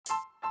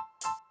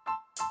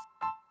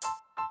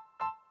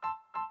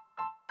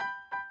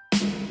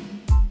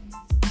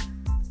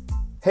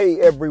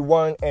Hey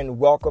everyone, and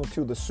welcome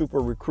to the Super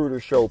Recruiter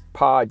Show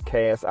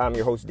podcast. I'm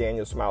your host,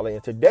 Daniel Smiley,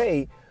 and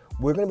today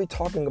we're going to be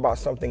talking about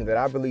something that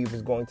I believe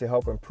is going to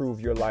help improve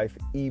your life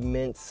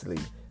immensely.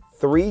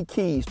 3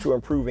 keys to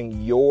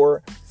improving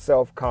your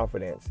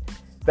self-confidence.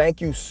 Thank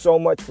you so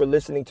much for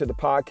listening to the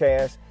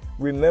podcast.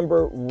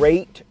 Remember,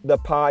 rate the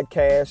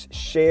podcast,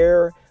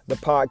 share the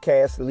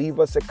podcast,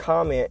 leave us a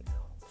comment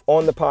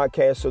on the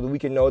podcast so that we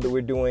can know that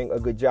we're doing a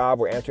good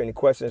job or answer any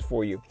questions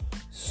for you.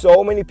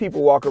 So many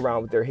people walk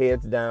around with their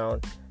heads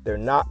down. They're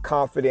not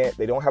confident.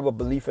 They don't have a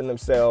belief in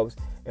themselves.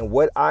 And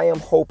what I am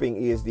hoping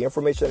is the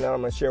information that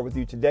I'm going to share with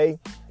you today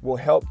will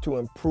help to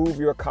improve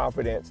your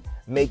confidence,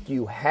 make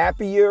you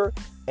happier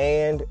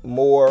and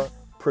more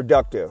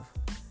productive.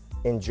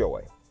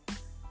 Enjoy.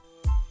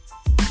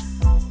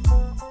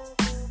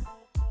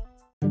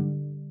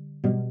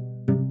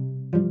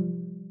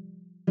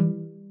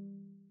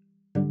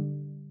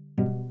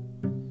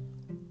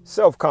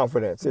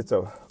 Self-confidence, it's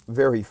a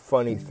very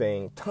funny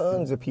thing.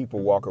 Tons of people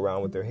walk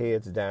around with their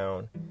heads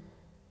down.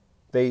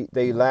 They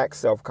lack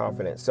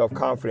self-confidence.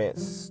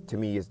 Self-confidence, to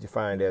me, is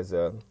defined as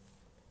a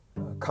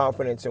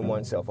confidence in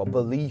oneself, a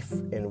belief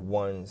in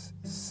one's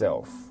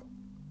self.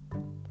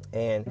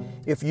 And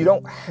if you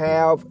don't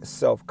have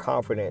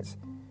self-confidence,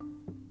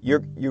 you're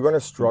going to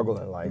struggle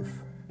in life.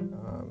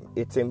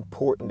 It's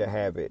important to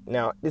have it.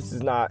 Now, this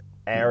is not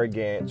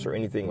arrogance or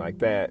anything like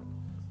that.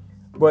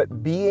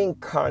 But being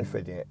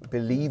confident,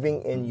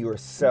 believing in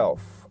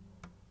yourself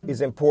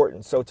is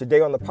important. So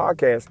today on the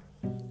podcast,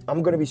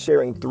 I'm going to be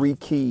sharing 3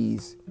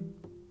 keys,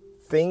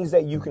 things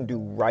that you can do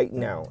right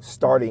now,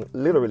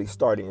 literally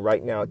starting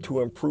right now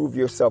to improve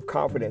your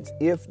self-confidence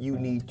if you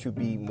need to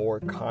be more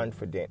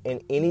confident in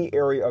any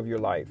area of your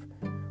life,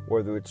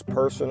 whether it's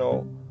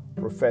personal,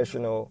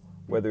 professional,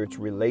 whether it's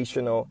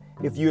relational.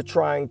 If you're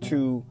trying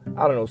to,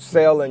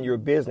 sell in your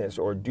business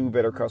or do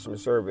better customer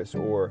service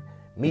or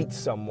meet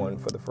someone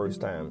for the first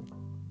time,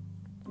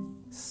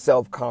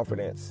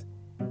 self-confidence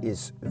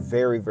is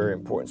very, very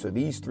important. So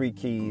these 3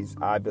 keys,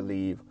 I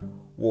believe,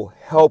 will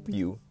help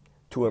you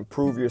to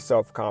improve your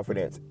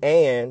self-confidence,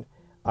 and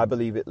I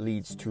believe it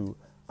leads to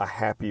a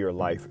happier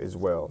life as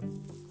well.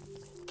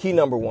 Key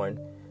number 1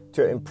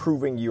 to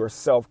improving your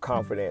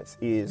self-confidence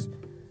is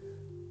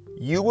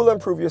you will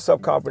improve your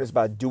self-confidence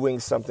by doing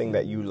something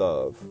that you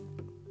love.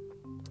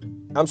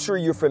 I'm sure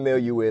you're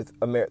familiar with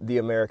the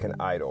American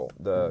Idol,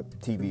 the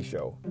TV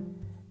show.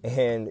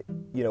 And,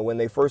 when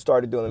they first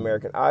started doing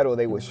American Idol,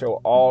 they would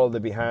show all of the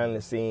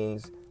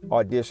behind-the-scenes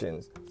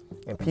auditions.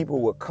 And people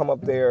would come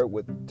up there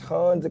with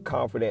tons of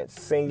confidence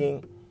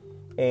singing,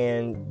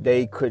 and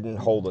they couldn't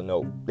hold a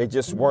note. They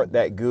just weren't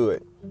that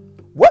good.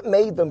 What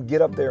made them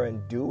get up there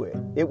and do it?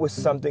 It was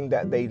something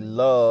that they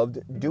loved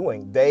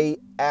doing. They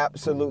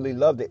absolutely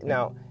loved it.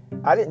 Now,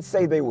 I didn't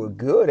say they were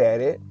good at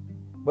it,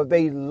 but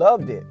they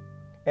loved it.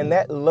 And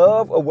that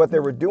love of what they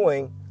were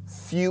doing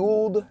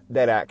fueled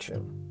that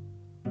action.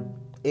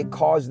 It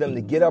caused them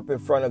to get up in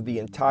front of the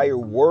entire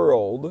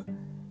world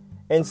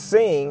and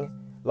sing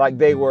like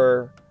they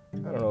were,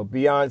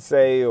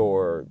 Beyonce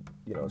or,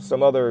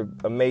 some other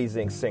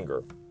amazing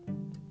singer.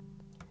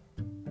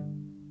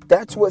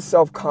 That's what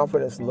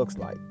self-confidence looks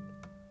like.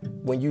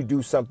 When you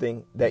do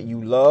something that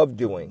you love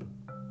doing,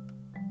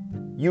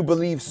 you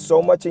believe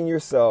so much in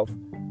yourself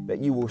that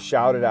you will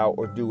shout it out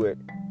or do it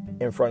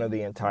in front of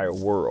the entire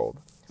world.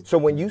 So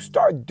when you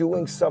start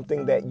doing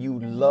something that you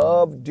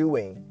love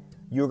doing,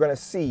 you're going to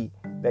see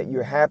that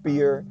you're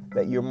happier,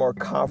 that you're more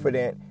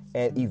confident,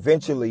 and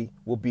eventually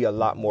will be a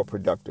lot more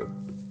productive.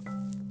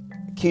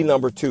 Key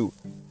number 2,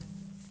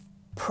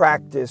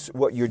 practice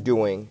what you're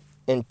doing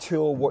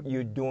until what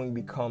you're doing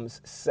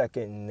becomes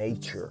second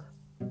nature.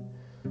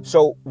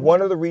 So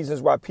one of the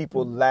reasons why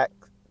people lack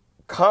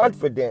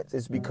confidence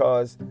is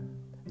because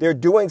they're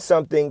doing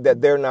something that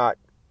they're not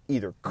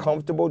either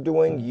comfortable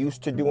doing,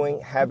 used to doing,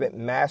 haven't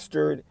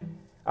mastered.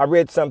 I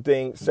read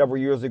something several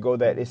years ago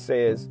that it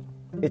says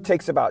it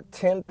takes about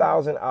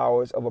 10,000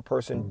 hours of a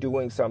person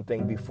doing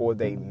something before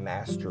they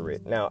master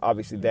it. Now,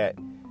 obviously, that's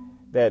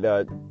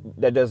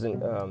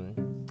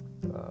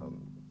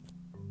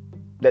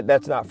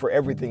not for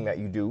everything that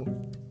you do,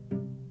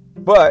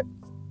 but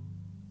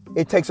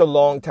it takes a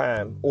long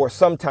time or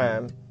some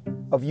time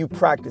of you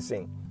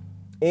practicing.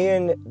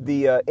 In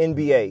the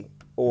NBA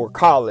or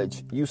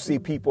college, you see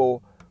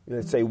people,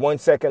 let's say 1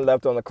 second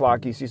left on the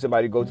clock, you see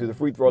somebody go to the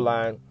free throw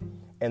line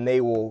and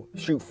they will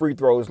shoot free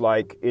throws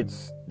like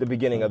it's the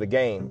beginning of the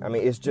game. I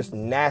mean, it's just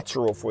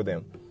natural for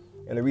them.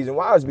 And the reason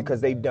why is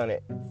because they've done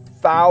it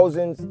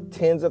thousands,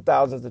 tens of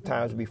thousands of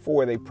times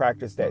before they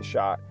practice that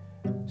shot.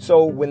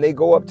 So when they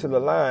go up to the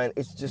line,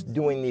 it's just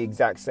doing the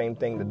exact same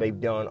thing that they've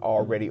done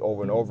already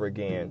over and over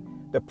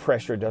again. The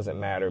pressure doesn't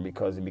matter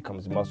because it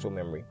becomes muscle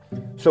memory.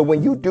 So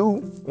when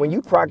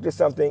you practice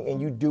something and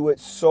you do it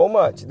so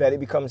much that it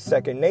becomes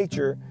second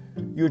nature,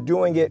 you're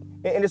doing it,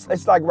 and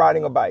it's like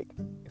riding a bike.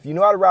 If you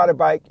know how to ride a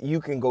bike, you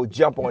can go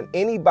jump on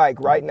any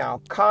bike right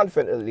now,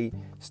 confidently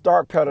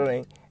start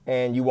pedaling,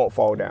 and you won't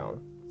fall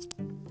down.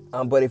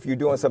 But if you're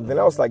doing something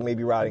else, like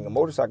maybe riding a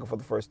motorcycle for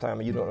the first time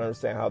and you don't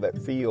understand how that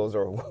feels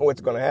or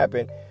what's going to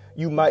happen,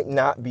 you might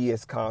not be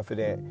as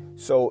confident.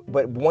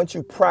 But once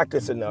you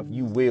practice enough,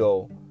 you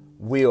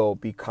will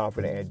be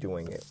confident at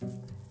doing it.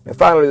 And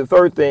finally, the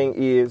third thing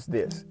is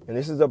this, and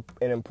this is an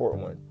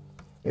important one.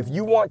 If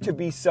you want to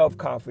be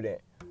self-confident,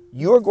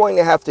 you're going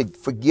to have to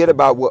forget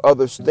about what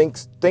others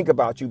think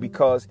about you,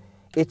 because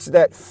it's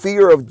that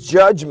fear of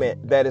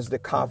judgment that is the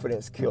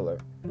confidence killer.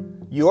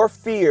 Your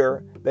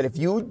fear that if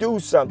you do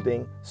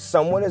something,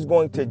 someone is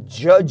going to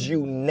judge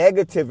you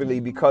negatively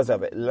because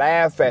of it,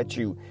 laugh at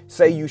you,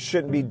 say you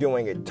shouldn't be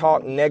doing it,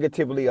 talk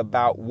negatively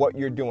about what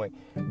you're doing.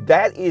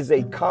 That is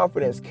a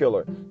confidence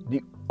killer.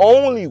 The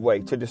only way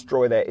to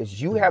destroy that is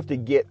you have to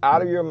get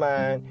out of your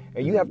mind,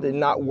 and you have to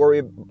not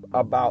worry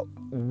about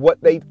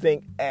what they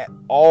think at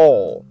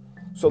all.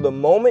 So the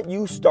moment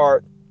you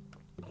start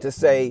to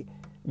say,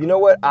 you know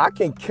what, I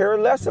can care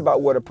less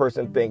about what a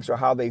person thinks or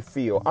how they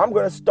feel. I'm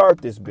going to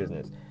start this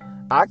business.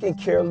 I can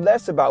care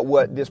less about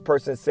what this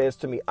person says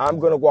to me. I'm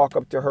going to walk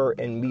up to her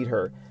and meet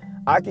her.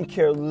 I can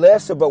care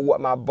less about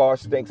what my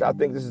boss thinks. I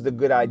think this is a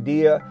good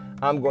idea.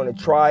 I'm going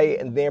to try it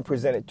and then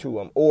present it to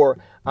him. Or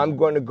I'm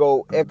going to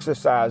go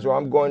exercise, or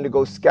I'm going to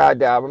go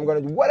skydive. I'm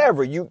going to do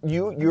whatever. You're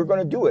going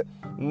to do it.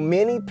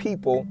 Many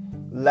people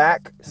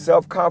lack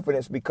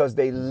self-confidence because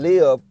they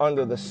live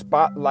under the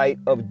spotlight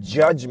of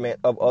judgment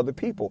of other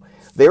people.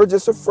 They're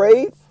just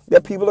afraid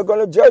that people are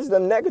going to judge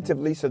them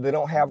negatively, so they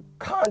don't have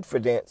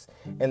confidence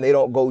and they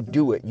don't go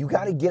do it. You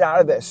got to get out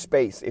of that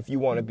space if you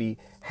want to be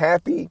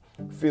happy,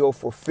 feel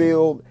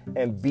fulfilled,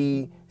 and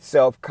be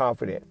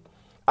self-confident.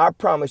 I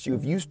promise you,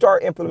 if you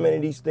start implementing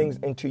these things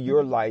into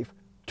your life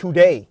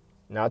today,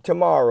 not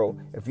tomorrow,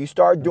 if you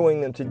start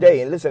doing them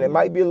today, and listen, it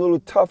might be a little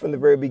tough in the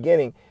very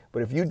beginning,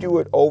 but if you do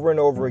it over and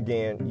over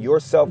again, your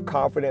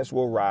self-confidence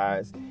will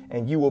rise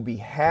and you will be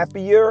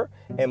happier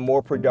and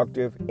more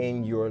productive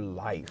in your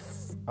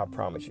life. I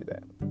promise you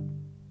that.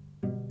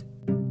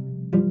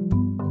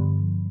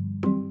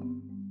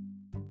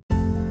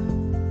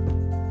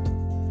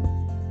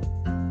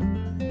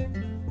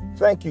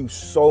 Thank you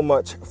so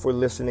much for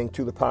listening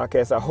to the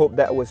podcast. I hope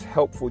that was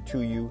helpful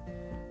to you.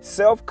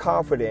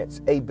 Self-confidence,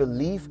 a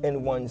belief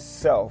in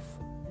oneself,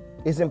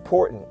 is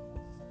important.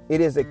 It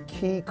is a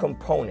key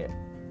component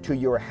to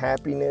your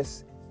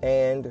happiness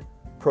and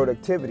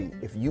productivity.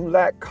 If you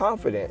lack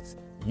confidence,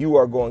 you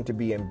are going to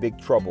be in big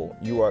trouble.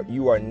 You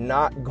are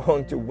not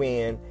going to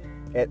win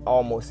at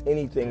almost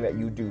anything that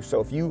you do.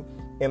 So if you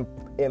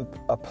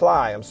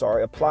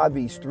apply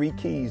these 3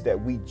 keys that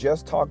we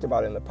just talked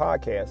about in the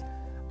podcast,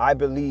 I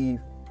believe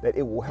that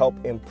it will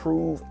help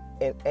improve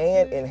and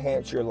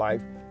enhance your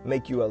life,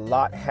 make you a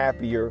lot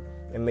happier,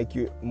 and make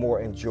you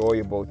more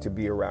enjoyable to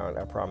be around.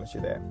 I promise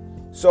you that.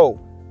 So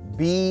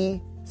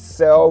be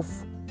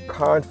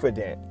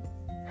self-confident.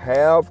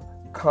 Have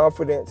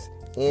confidence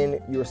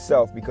in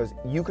yourself, because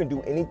you can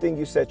do anything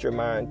you set your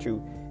mind to.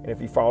 And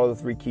if you follow the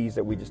 3 keys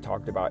that we just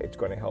talked about, it's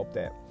going to help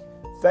that.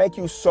 Thank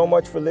you so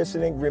much for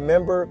listening.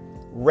 Remember,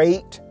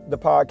 rate the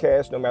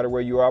podcast no matter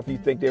where you are. If you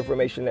think the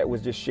information that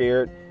was just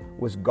shared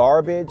was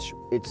garbage,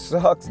 it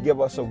sucks,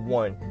 give us a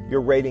 1.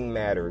 Your rating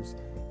matters.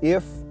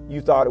 If you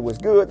thought it was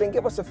good, then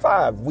give us a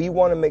 5. We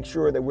want to make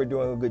sure that we're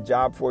doing a good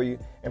job for you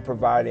and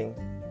providing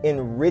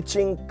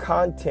enriching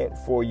content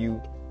for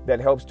you that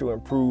helps to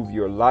improve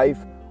your life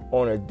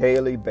on a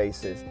daily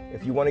basis.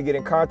 If you want to get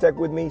in contact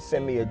with me,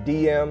 send me a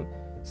DM,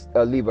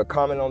 leave a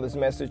comment on this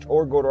message,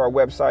 or go to our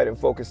website at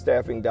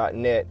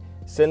focusstaffing.net.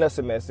 Send us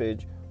a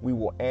message. We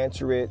will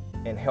answer it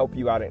and help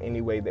you out in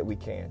any way that we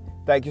can.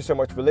 Thank you so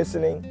much for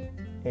listening.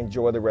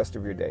 Enjoy the rest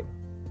of your day.